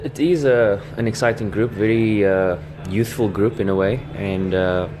It is an exciting group, very youthful group in a way, and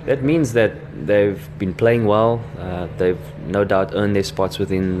that means that they've been playing well. They've no doubt earned their spots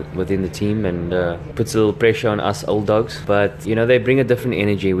within the team, and puts a little pressure on us old dogs. But they bring a different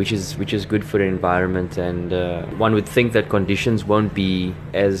energy, which is good for the environment. And one would think that conditions won't be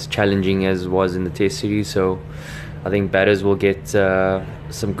as challenging as was in the Test series. So I think batters will get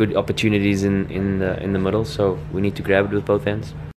some good opportunities in the middle. So we need to grab it with both hands.